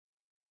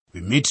We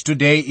meet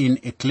today in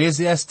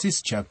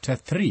Ecclesiastes chapter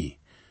 3,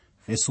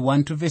 verse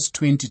 1 to verse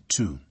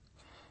 22.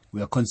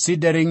 We are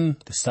considering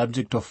the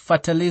subject of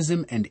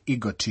fatalism and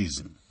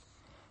egotism.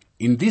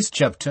 In this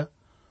chapter,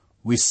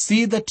 we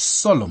see that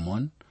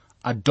Solomon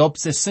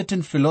adopts a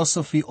certain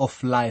philosophy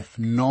of life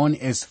known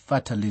as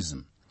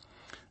fatalism.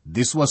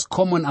 This was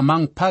common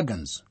among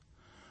pagans.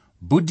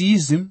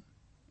 Buddhism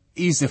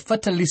is a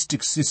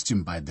fatalistic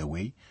system, by the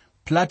way.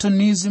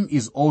 Platonism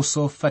is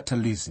also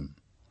fatalism.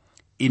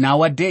 In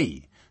our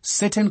day,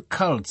 certain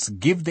cults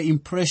give the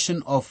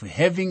impression of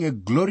having a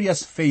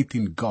glorious faith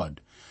in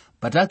God,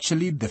 but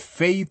actually the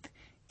faith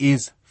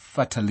is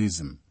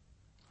fatalism.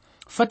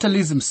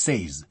 Fatalism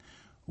says,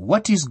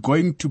 what is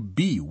going to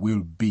be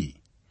will be.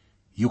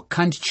 You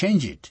can't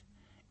change it.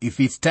 If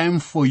it's time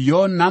for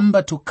your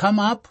number to come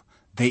up,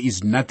 there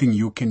is nothing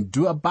you can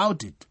do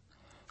about it.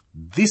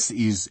 This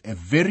is a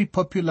very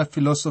popular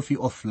philosophy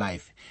of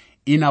life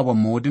in our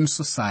modern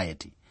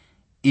society.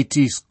 It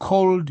is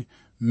called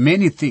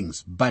many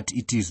things, but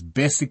it is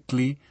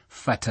basically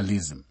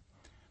fatalism.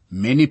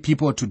 Many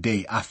people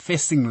today are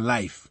facing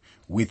life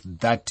with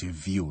that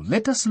view.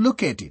 Let us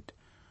look at it.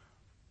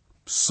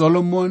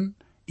 Solomon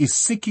is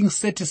seeking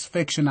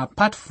satisfaction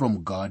apart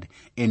from God,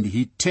 and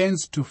he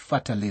turns to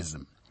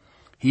fatalism.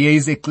 Here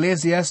is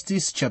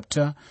Ecclesiastes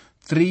chapter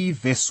 3,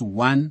 verse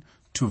 1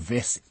 to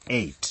verse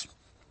 8.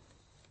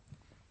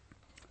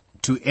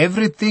 To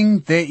everything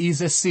there is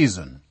a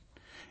season,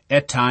 a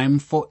time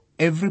for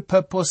every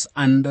purpose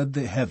under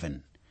the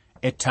heaven,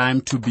 a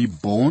time to be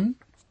born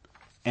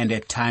and a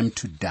time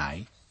to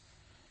die,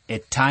 a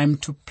time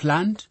to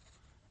plant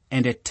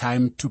and a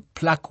time to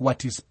pluck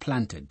what is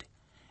planted,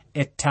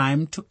 a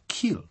time to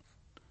kill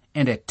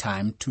and a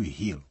time to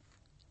heal,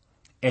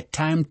 a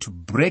time to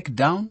break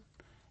down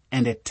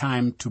and a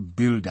time to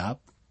build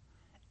up,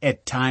 a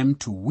time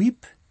to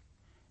weep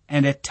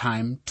and a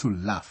time to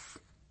laugh,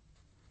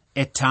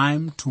 a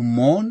time to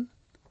mourn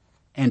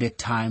and a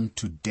time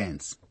to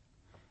dance,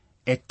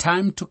 a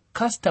time to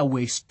cast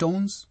away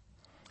stones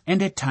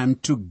and a time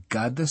to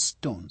gather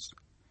stones,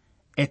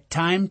 a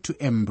time to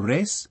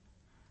embrace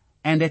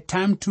and a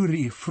time to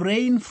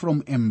refrain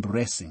from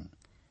embracing,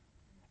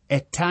 a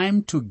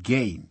time to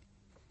gain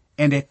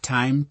and a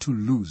time to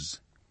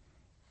lose,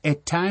 a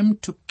time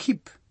to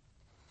keep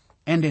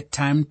and a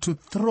time to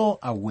throw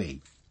away,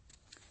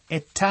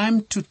 a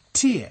time to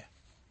tear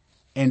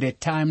and a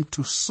time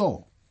to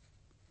sow,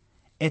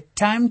 a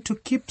time to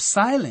keep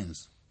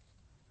silence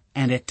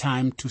and a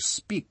time to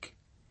speak,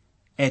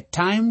 a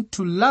time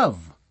to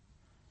love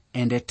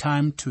and a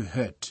time to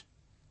hurt,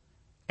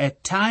 a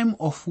time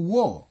of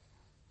war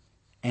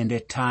and a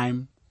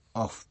time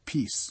of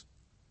peace.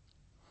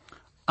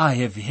 I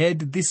have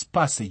heard this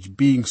passage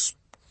being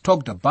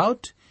talked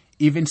about,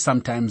 even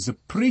sometimes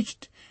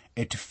preached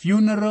at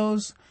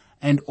funerals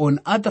and on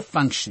other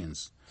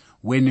functions,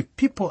 when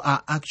people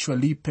are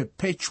actually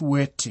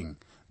perpetuating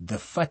the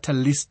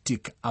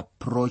fatalistic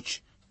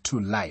approach to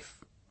life.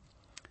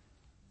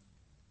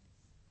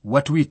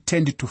 What we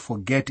tend to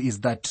forget is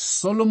that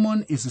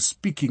Solomon is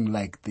speaking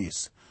like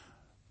this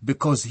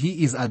because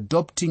he is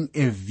adopting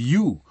a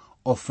view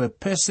of a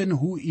person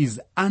who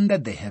is under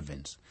the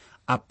heavens,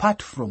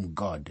 apart from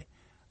God,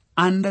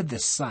 under the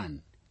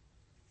sun.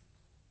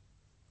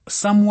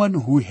 Someone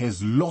who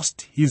has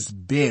lost his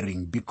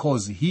bearing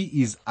because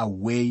he is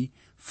away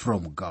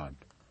from God.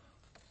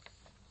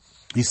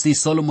 You see,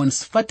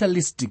 Solomon's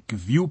fatalistic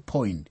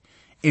viewpoint,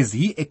 as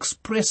he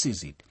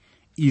expresses it,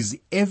 is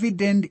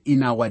evident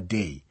in our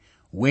day,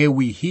 where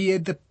we hear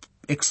the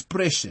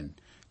expression,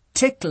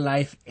 take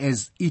life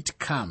as it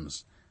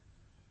comes.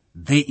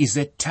 There is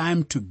a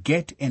time to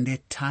get and a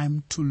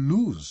time to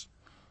lose.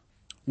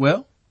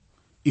 Well,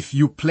 if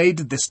you played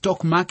the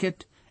stock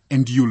market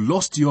and you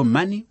lost your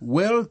money,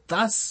 well,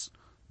 that's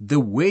the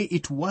way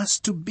it was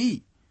to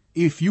be.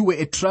 If you were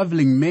a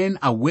traveling man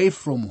away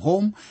from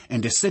home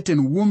and a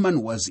certain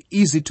woman was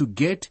easy to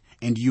get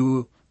and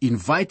you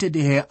invited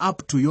her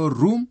up to your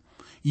room,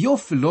 your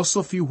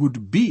philosophy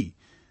would be,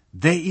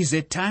 there is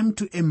a time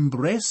to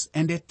embrace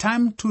and a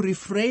time to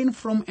refrain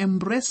from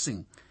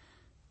embracing.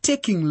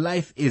 Taking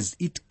life as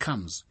it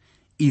comes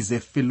is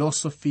a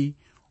philosophy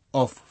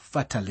of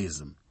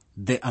fatalism.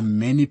 There are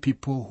many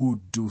people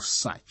who do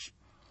such.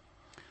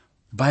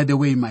 By the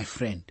way, my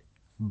friend,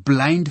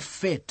 blind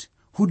faith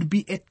would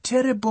be a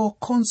terrible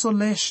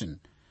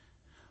consolation.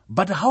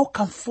 But how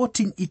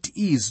comforting it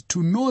is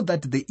to know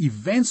that the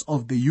events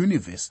of the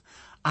universe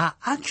are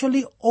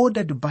actually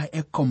ordered by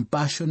a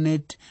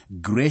compassionate,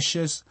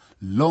 gracious,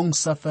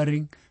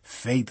 long-suffering,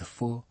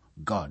 faithful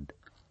God.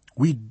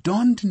 We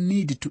don't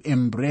need to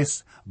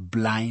embrace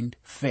blind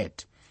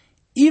faith.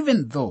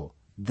 Even though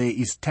there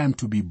is time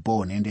to be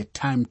born and a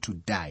time to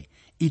die,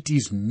 it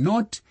is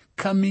not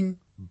coming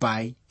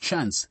by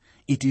chance.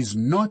 It is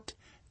not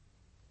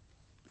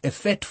a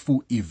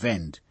fateful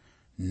event.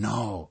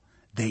 No,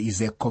 there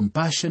is a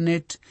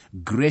compassionate,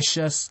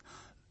 gracious,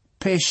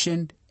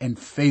 patient, and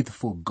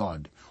faithful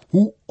God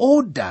who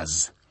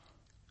orders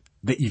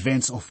the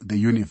events of the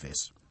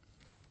universe.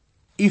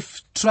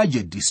 If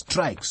tragedy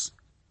strikes,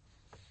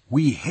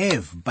 We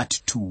have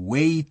but to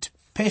wait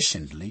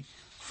patiently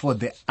for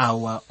the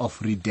hour of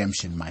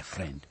redemption, my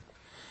friend.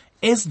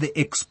 As the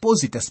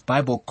Expositor's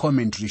Bible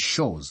commentary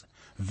shows,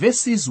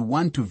 verses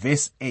 1 to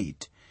verse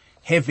 8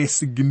 have a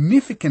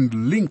significant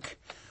link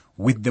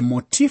with the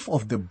motif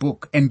of the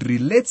book and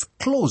relates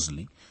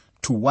closely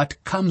to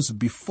what comes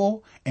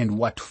before and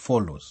what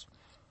follows.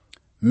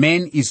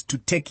 Man is to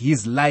take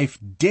his life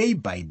day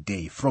by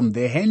day from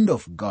the hand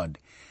of God,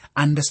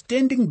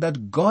 understanding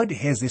that God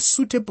has a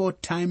suitable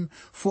time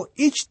for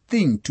each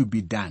thing to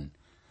be done.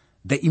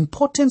 The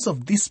importance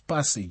of this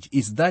passage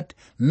is that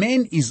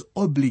man is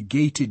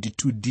obligated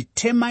to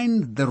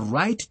determine the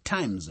right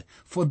times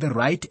for the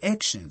right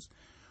actions.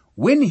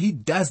 When he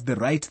does the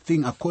right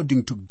thing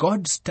according to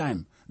God's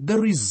time, the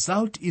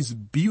result is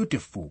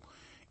beautiful,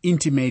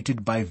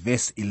 intimated by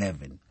verse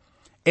 11.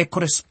 A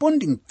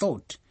corresponding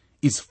thought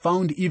is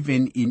found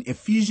even in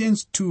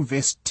Ephesians 2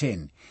 verse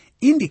 10,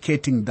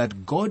 indicating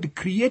that God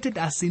created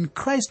us in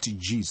Christ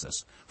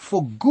Jesus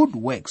for good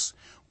works,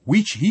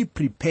 which he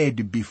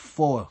prepared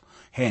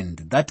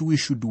beforehand that we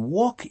should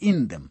walk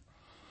in them.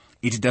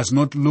 It does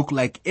not look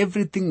like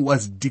everything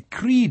was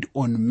decreed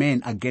on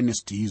man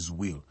against his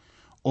will,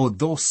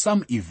 although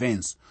some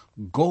events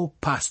go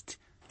past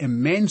a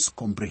man's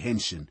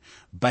comprehension,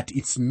 but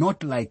it's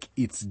not like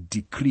it's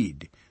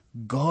decreed.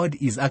 God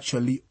is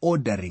actually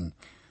ordering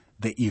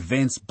the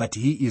events, but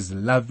he is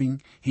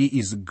loving, he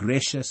is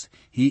gracious,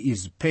 he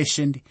is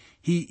patient,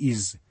 he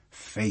is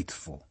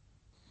faithful.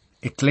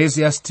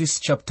 Ecclesiastes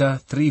chapter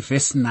 3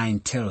 verse 9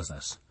 tells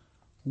us,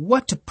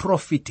 "What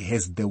profit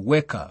has the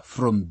worker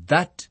from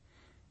that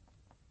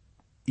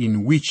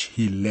in which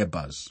he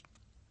labors?"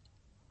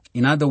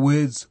 In other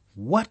words,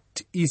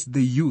 what is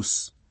the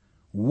use?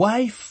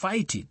 Why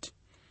fight it?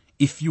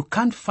 If you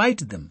can't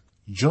fight them,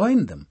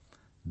 join them.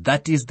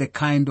 That is the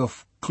kind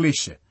of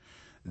cliche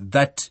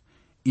that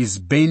is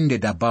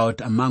bandied about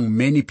among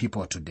many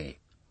people today.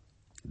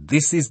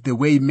 This is the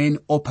way men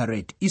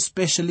operate,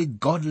 especially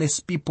godless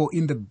people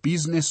in the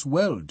business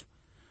world.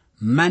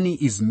 Money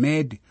is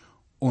made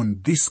on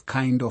this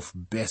kind of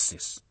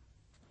basis.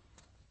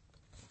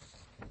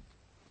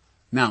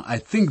 Now, I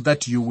think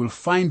that you will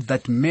find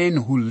that men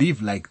who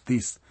live like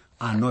this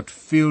are not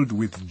filled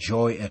with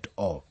joy at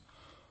all.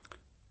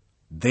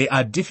 They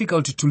are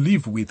difficult to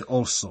live with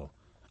also.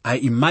 I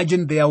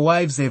imagine their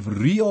wives have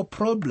real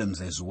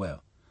problems as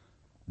well.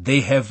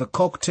 They have a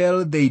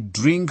cocktail, they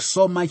drink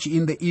so much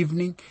in the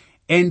evening,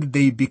 and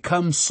they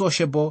become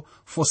sociable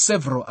for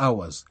several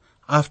hours.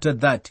 After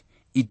that,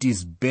 it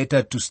is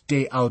better to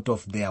stay out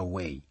of their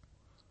way.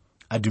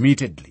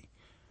 Admittedly,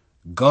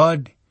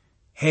 God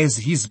has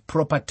his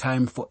proper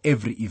time for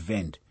every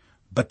event,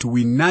 but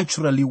we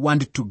naturally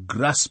want to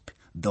grasp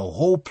the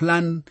whole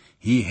plan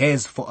he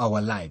has for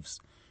our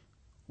lives.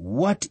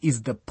 What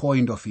is the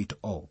point of it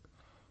all?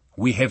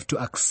 We have to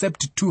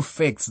accept two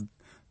facts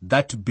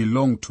that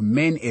belong to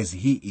man as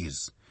he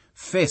is.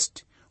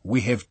 First, we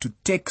have to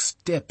take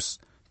steps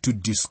to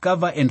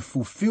discover and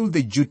fulfill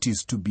the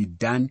duties to be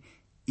done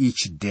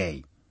each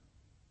day.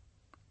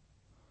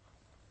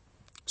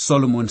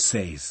 Solomon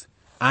says,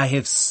 "I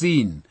have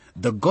seen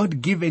the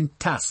God-given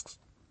tasks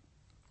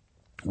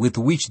with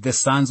which the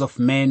sons of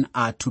men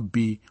are to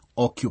be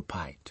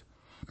occupied."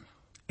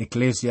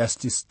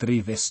 Ecclesiastes 3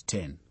 verse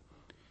 10.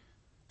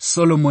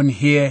 Solomon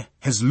here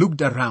has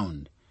looked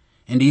around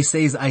and he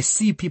says, "I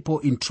see people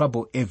in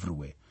trouble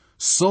everywhere.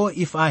 So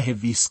if I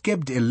have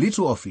escaped a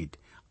little of it,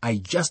 I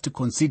just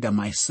consider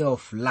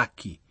myself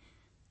lucky."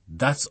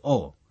 That's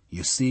all.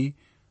 You see,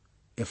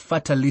 a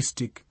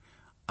fatalistic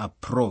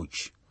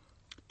approach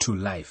to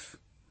life.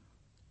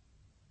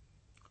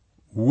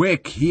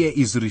 Work here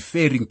is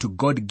referring to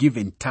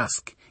God-given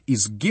task,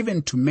 is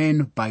given to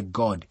man by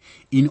God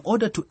in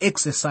order to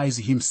exercise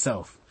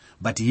himself,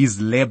 but his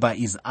labor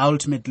is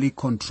ultimately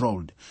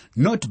controlled,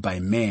 not by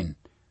man,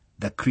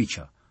 the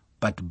creature,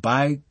 but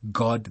by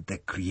God, the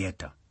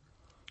Creator.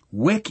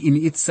 Work in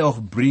itself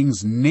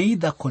brings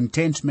neither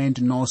contentment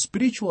nor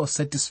spiritual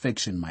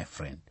satisfaction, my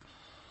friend.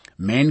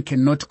 Man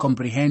cannot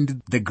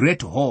comprehend the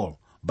great whole,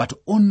 but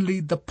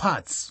only the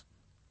parts.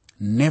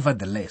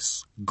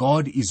 Nevertheless,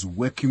 God is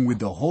working with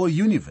the whole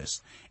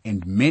universe,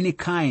 and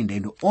mankind,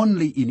 and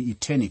only in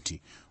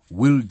eternity,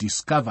 will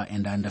discover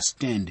and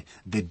understand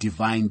the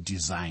divine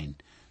design.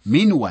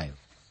 Meanwhile,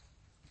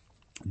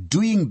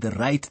 doing the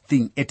right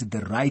thing at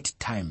the right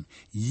time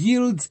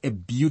yields a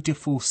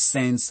beautiful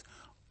sense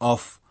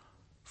of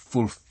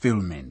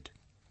fulfillment.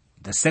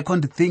 The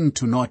second thing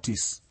to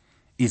notice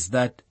is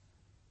that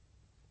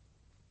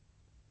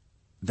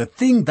the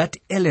thing that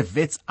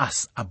elevates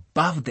us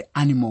above the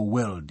animal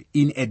world,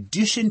 in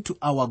addition to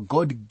our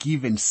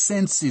God-given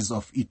senses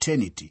of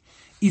eternity,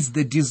 is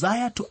the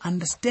desire to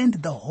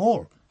understand the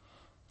whole.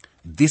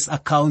 This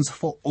accounts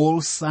for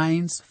all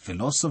science,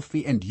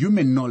 philosophy, and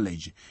human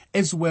knowledge,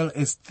 as well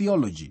as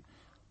theology.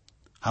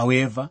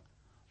 However,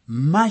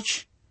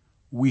 much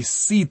we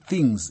see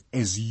things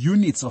as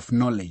units of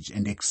knowledge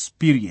and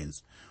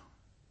experience.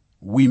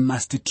 We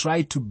must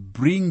try to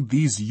bring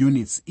these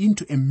units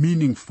into a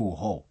meaningful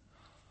whole.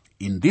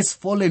 In this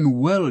fallen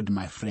world,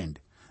 my friend,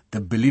 the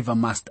believer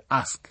must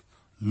ask,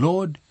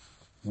 Lord,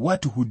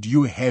 what would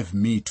you have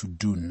me to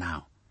do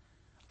now?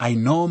 I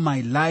know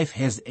my life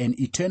has an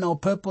eternal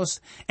purpose,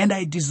 and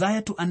I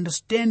desire to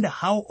understand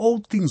how all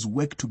things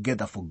work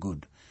together for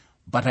good.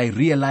 But I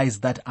realize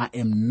that I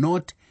am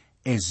not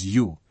as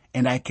you,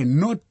 and I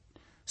cannot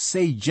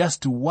say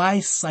just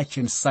why such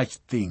and such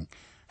thing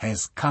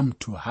has come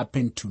to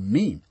happen to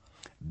me.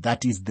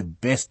 That is the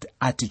best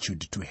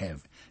attitude to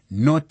have,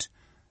 not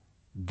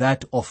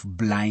that of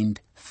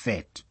blind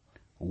faith.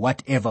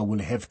 Whatever will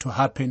have to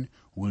happen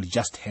will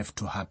just have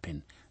to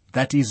happen.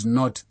 That is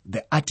not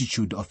the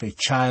attitude of a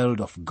child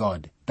of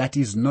God. That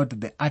is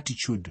not the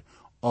attitude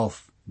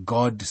of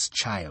God's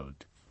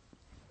child.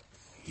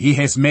 He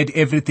has made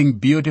everything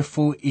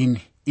beautiful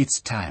in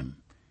its time.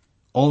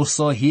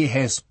 Also, He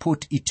has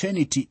put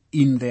eternity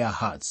in their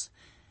hearts,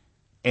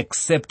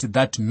 except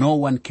that no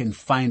one can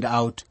find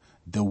out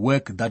the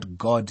work that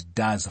God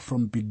does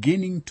from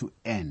beginning to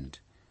end.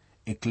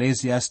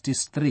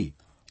 Ecclesiastes 3,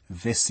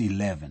 verse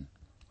 11.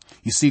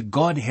 You see,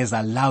 God has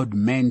allowed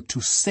men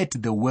to set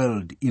the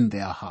world in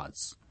their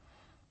hearts,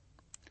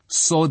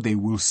 so they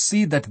will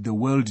see that the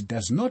world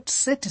does not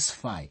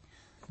satisfy.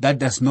 That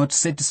does not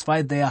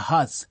satisfy their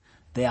hearts.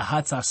 Their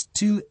hearts are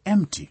still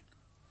empty.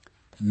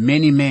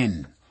 Many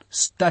men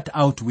start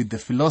out with the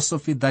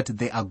philosophy that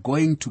they are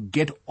going to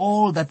get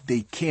all that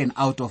they can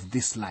out of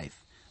this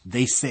life.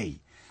 They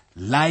say,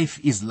 life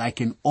is like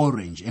an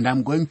orange, and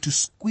I'm going to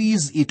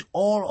squeeze it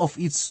all of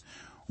its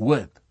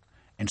worth.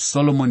 And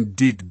Solomon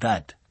did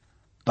that,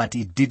 but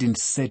it didn't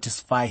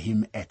satisfy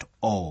him at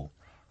all.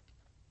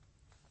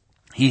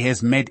 He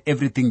has made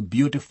everything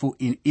beautiful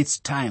in its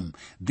time.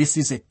 This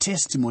is a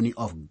testimony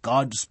of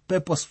God's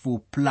purposeful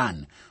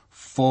plan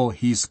for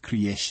His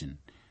creation.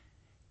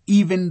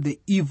 Even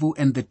the evil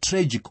and the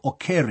tragic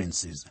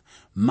occurrences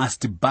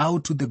must bow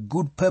to the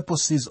good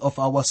purposes of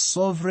our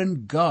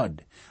sovereign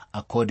God,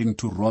 according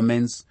to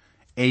Romans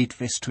 8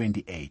 verse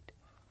 28.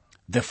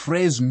 The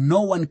phrase,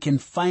 no one can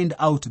find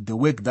out the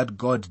work that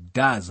God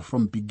does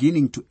from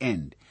beginning to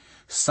end,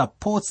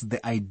 supports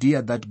the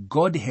idea that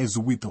God has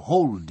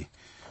withheld,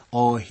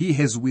 or He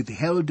has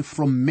withheld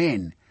from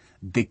men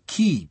the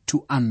key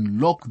to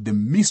unlock the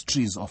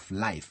mysteries of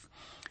life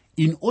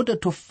in order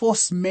to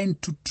force men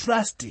to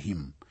trust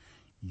Him.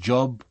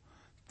 Job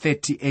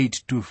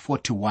 38 to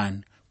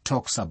 41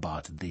 talks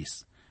about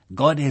this.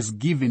 God has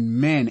given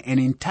men an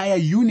entire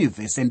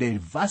universe and a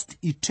vast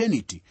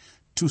eternity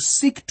to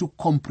seek to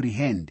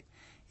comprehend,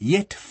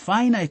 yet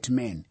finite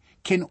men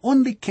can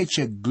only catch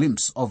a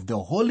glimpse of the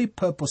holy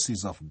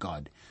purposes of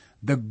God.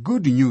 The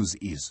good news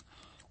is,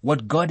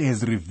 what God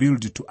has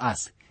revealed to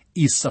us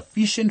is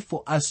sufficient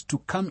for us to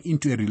come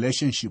into a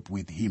relationship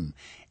with Him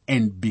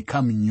and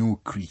become new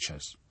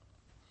creatures.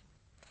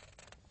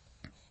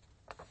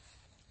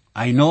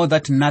 I know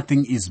that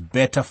nothing is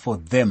better for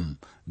them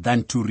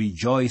than to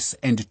rejoice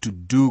and to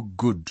do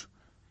good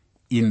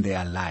in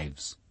their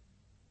lives.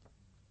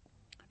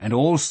 And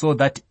also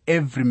that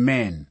every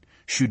man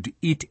should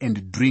eat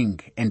and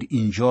drink and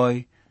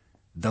enjoy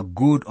the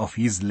good of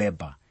his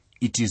labor.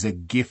 It is a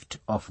gift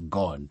of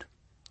God.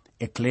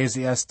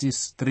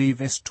 Ecclesiastes 3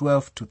 verse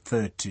 12 to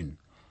 13.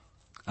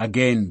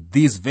 Again,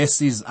 these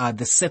verses are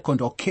the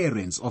second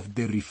occurrence of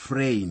the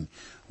refrain,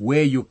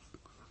 where you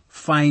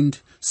find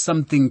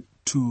something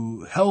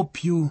to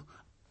help you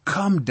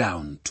calm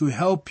down, to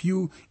help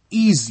you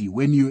easy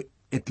when you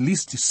at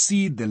least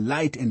see the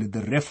light and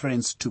the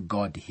reference to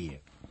God here.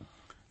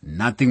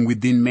 Nothing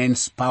within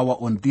man's power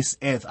on this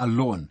earth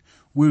alone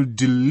will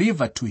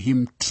deliver to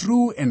him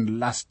true and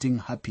lasting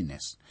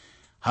happiness.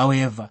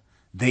 However,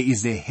 there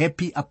is a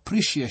happy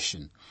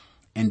appreciation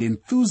and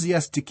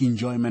enthusiastic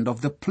enjoyment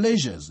of the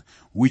pleasures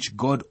which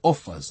God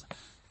offers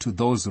to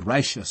those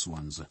righteous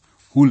ones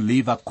who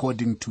live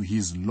according to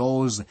His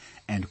laws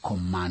and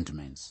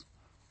commandments.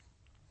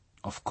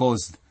 Of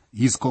course,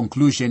 his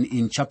conclusion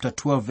in chapter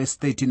 12 verse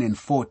 13 and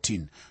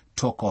 14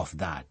 talk of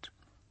that.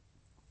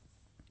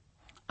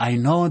 I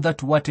know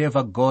that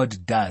whatever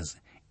God does,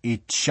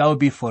 it shall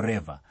be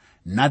forever.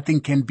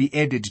 Nothing can be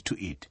added to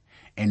it,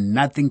 and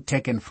nothing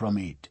taken from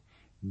it.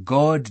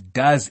 God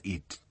does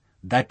it,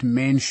 that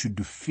men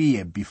should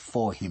fear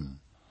before Him.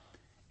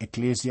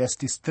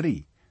 Ecclesiastes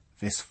 3,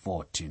 verse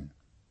 14.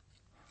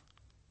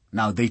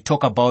 Now they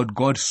talk about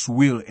God's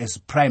will as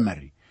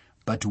primary,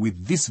 but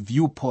with this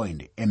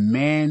viewpoint, a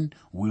man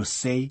will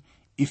say,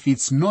 if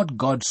it's not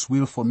God's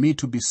will for me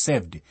to be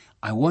saved,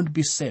 I won't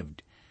be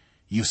saved.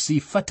 You see,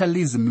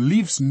 fatalism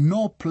leaves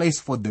no place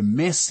for the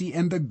mercy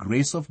and the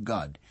grace of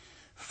God.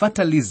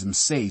 Fatalism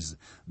says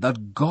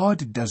that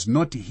God does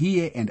not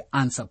hear and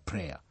answer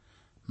prayer.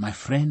 My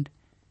friend,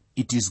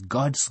 it is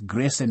God's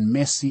grace and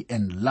mercy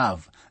and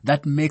love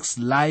that makes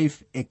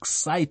life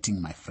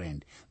exciting, my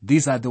friend.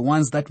 These are the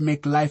ones that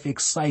make life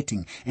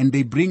exciting, and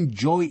they bring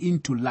joy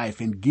into life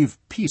and give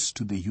peace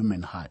to the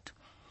human heart.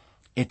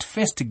 At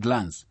first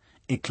glance,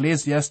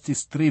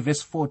 Ecclesiastes 3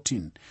 verse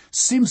 14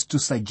 seems to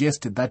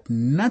suggest that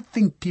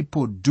nothing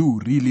people do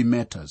really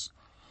matters.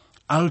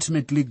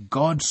 Ultimately,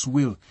 God's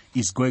will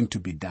is going to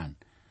be done.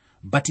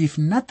 But if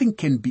nothing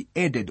can be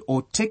added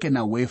or taken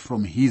away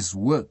from his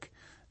work,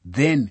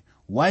 then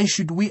why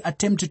should we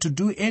attempt to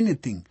do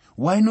anything?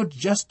 Why not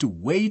just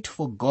wait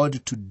for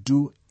God to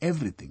do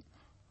everything?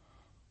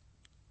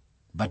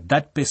 But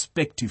that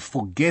perspective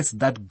forgets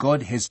that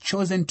God has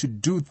chosen to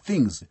do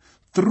things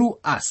through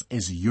us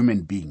as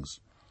human beings.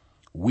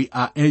 We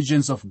are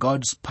agents of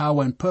God's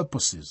power and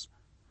purposes,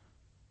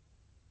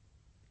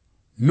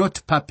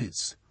 not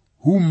puppets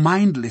who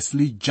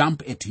mindlessly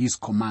jump at his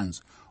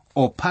commands,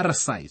 or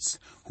parasites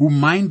who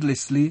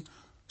mindlessly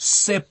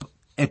sap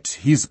at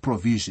his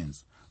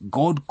provisions.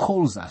 God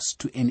calls us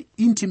to an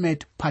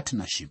intimate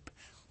partnership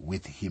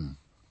with him.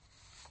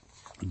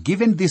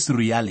 Given this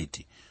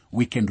reality,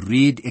 we can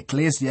read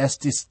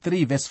Ecclesiastes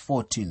 3 verse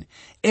 14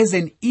 as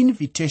an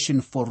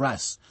invitation for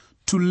us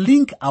to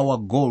link our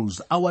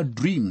goals, our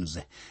dreams,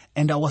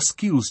 and our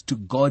skills to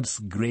God's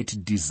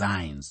great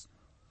designs.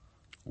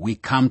 We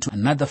come to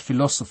another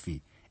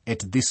philosophy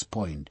at this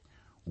point,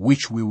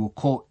 which we will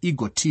call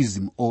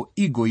egotism or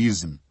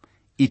egoism.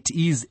 It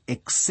is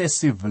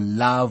excessive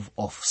love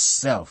of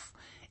self.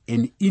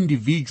 An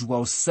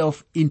individual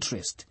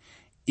self-interest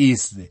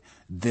is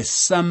the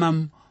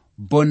summum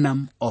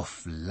bonum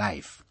of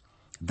life.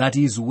 That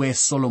is where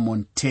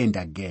Solomon turned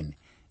again.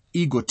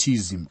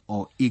 Egotism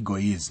or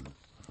egoism.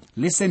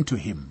 Listen to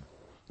him.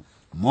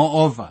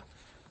 Moreover,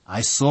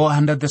 I saw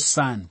under the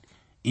sun,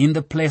 in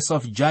the place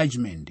of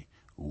judgment,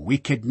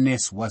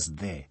 wickedness was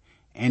there,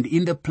 and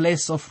in the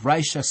place of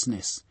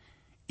righteousness,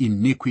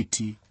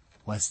 iniquity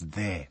was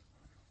there.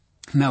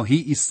 Now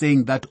he is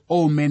saying that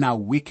all men are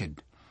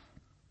wicked.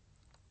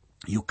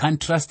 You can't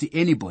trust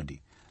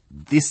anybody.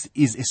 This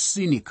is a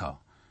cynical,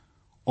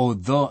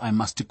 although I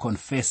must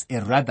confess a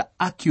rather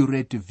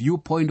accurate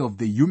viewpoint of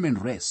the human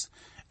race.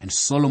 And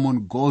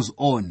Solomon goes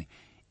on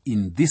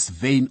in this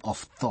vein of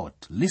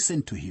thought.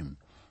 Listen to him.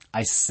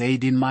 I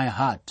said in my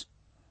heart,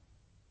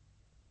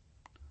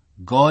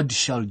 God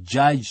shall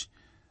judge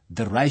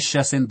the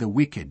righteous and the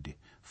wicked,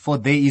 for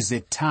there is a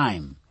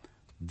time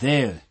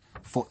there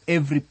for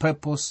every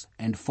purpose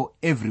and for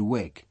every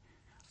work.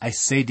 I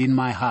said in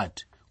my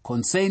heart,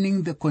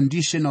 concerning the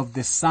condition of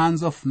the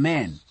sons of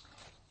men,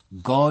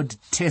 God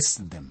tests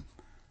them,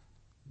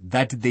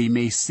 that they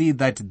may see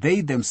that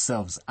they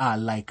themselves are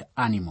like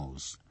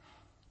animals.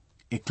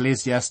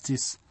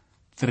 Ecclesiastes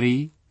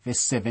 3 verse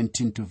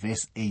 17 to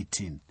verse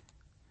 18.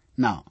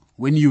 Now,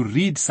 when you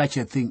read such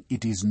a thing,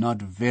 it is not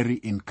very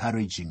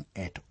encouraging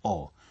at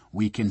all.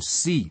 We can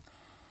see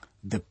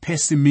the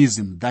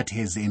pessimism that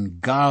has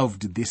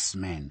engulfed this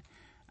man.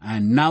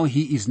 And now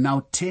he is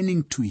now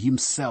turning to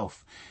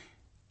himself,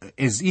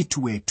 as it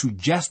were, to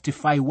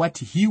justify what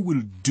he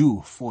will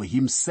do for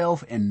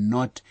himself and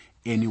not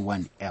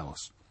anyone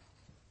else.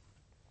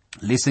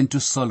 Listen to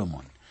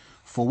Solomon.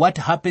 For what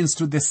happens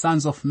to the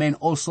sons of men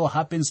also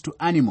happens to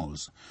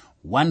animals.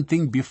 One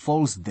thing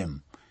befalls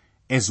them.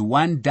 As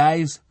one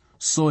dies,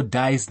 so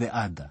dies the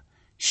other.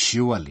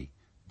 Surely,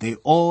 they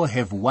all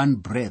have one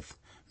breath.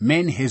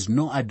 Man has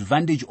no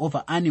advantage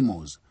over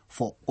animals,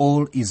 for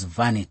all is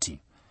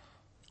vanity.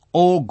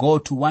 All go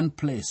to one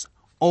place.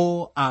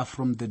 All are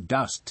from the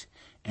dust,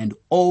 and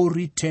all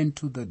return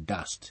to the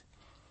dust.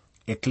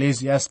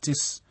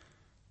 Ecclesiastes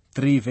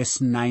 3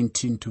 verse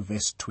 19 to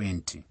verse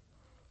 20.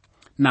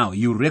 Now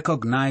you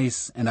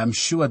recognize, and I'm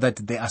sure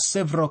that there are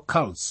several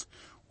cults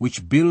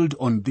which build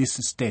on this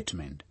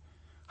statement.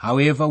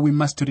 However, we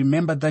must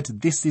remember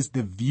that this is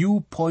the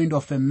viewpoint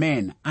of a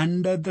man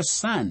under the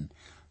sun,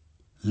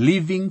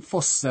 living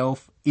for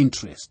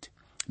self-interest.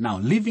 Now,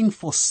 living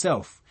for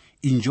self,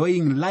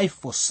 enjoying life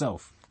for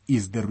self,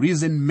 is the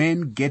reason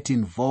men get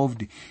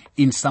involved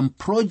in some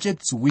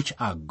projects which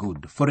are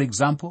good. For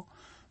example,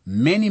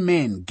 many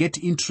men get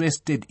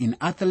interested in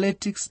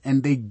athletics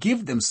and they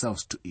give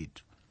themselves to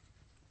it.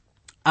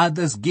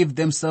 Others give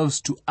themselves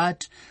to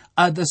art,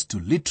 others to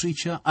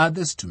literature,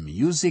 others to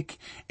music,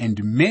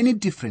 and many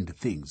different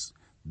things.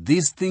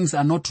 These things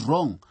are not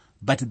wrong,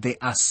 but they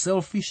are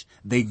selfish.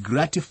 They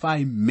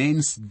gratify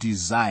men's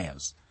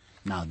desires.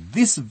 Now,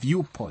 this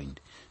viewpoint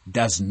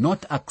does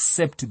not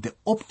accept the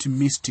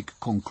optimistic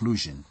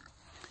conclusion.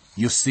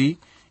 You see,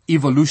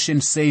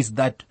 evolution says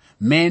that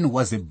man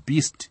was a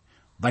beast,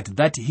 but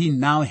that he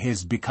now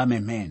has become a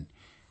man.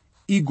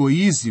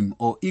 Egoism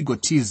or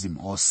egotism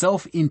or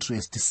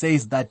self-interest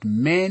says that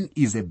man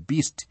is a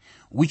beast,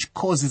 which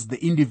causes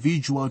the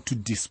individual to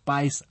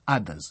despise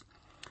others.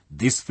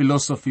 This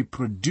philosophy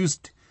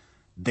produced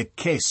the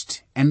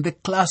caste and the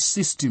class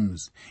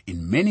systems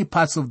in many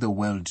parts of the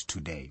world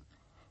today.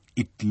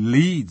 It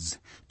leads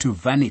to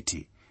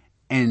vanity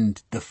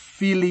and the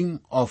feeling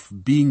of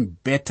being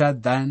better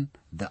than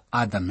the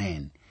other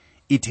man.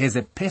 It has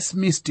a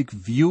pessimistic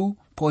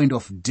viewpoint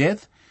of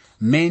death.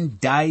 Man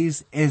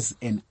dies as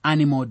an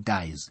animal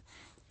dies.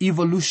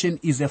 Evolution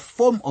is a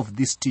form of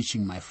this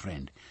teaching, my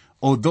friend.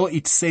 Although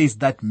it says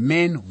that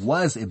man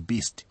was a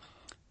beast,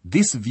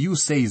 this view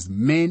says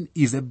man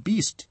is a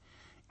beast.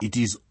 It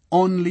is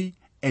only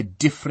a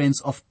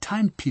difference of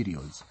time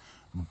periods.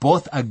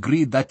 Both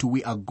agree that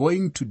we are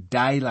going to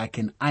die like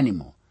an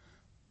animal.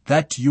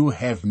 that you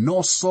have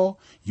no soul,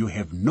 you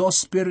have no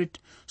spirit,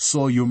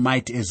 so you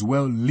might as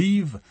well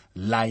live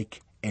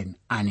like an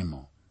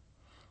animal.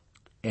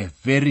 A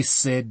very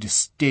sad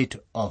state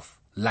of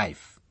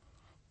life.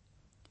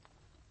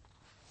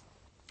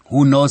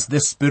 Who knows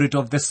the spirit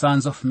of the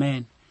sons of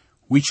men,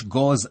 which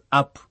goes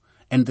up,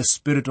 and the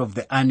spirit of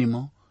the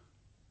animal,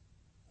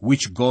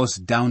 which goes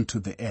down to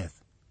the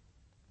earth?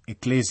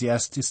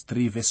 Ecclesiastes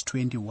 3 verse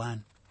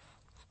 21.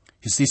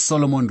 You see,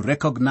 Solomon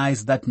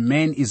recognized that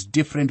man is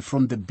different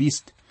from the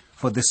beast,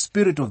 for the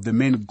spirit of the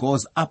man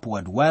goes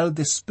upward, while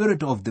the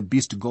spirit of the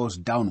beast goes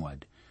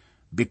downward,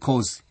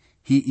 because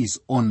he is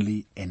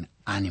only an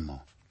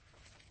animal.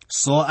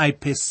 So I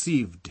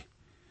perceived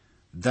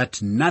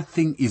that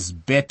nothing is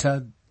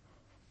better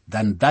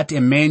than that a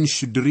man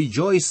should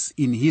rejoice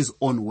in his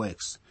own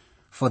works,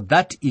 for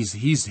that is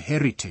his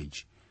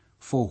heritage.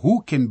 For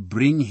who can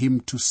bring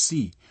him to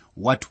see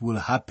what will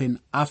happen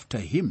after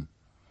him?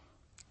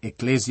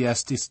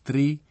 Ecclesiastes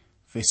 3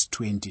 verse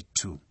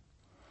 22.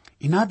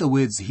 In other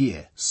words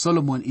here,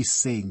 Solomon is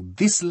saying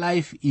this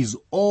life is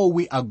all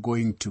we are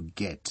going to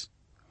get.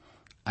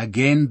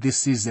 Again,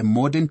 this is a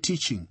modern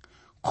teaching.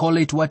 Call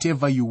it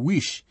whatever you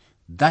wish.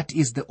 That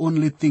is the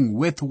only thing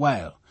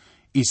worthwhile,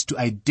 is to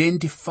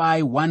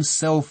identify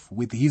oneself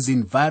with his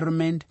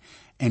environment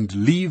and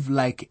live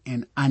like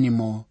an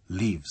animal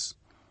lives.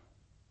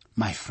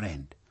 My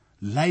friend,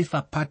 life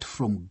apart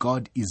from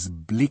God is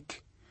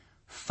bleak,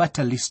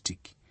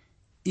 fatalistic,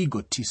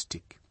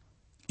 egotistic.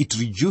 It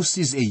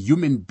reduces a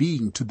human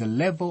being to the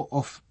level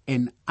of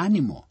an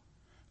animal.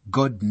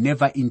 God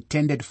never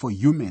intended for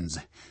humans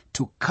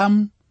to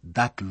come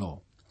that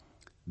low.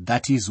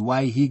 That is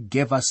why he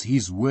gave us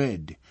his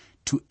word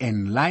to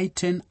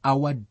enlighten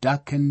our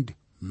darkened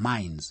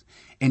minds,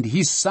 and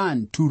his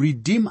Son to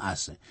redeem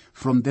us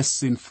from the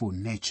sinful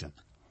nature.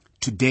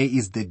 Today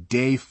is the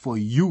day for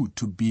you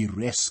to be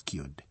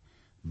rescued.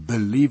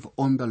 Believe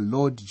on the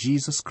Lord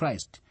Jesus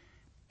Christ,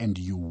 and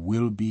you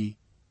will be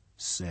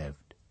saved.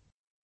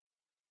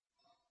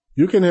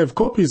 You can have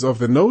copies of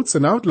the notes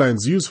and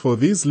outlines used for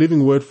these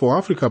Living Word for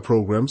Africa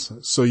programs,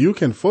 so you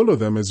can follow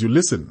them as you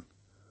listen.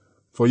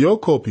 For your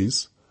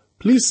copies,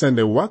 please send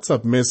a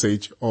WhatsApp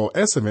message or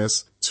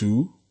SMS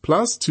to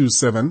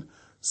 +27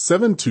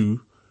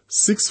 72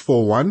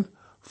 641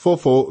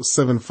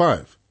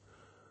 4475.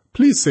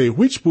 Please say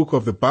which book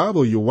of the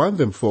Bible you want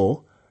them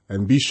for,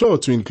 and be sure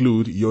to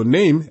include your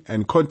name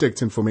and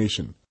contact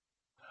information.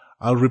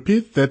 I'll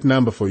repeat that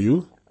number for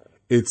you.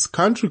 It's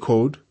country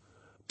code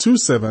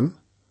 27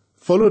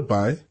 followed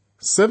by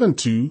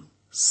 72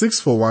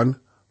 641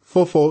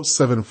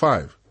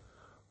 4475.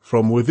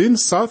 From within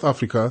South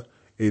Africa,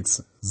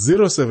 it's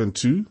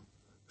 072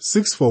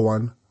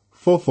 641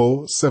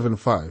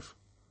 4475.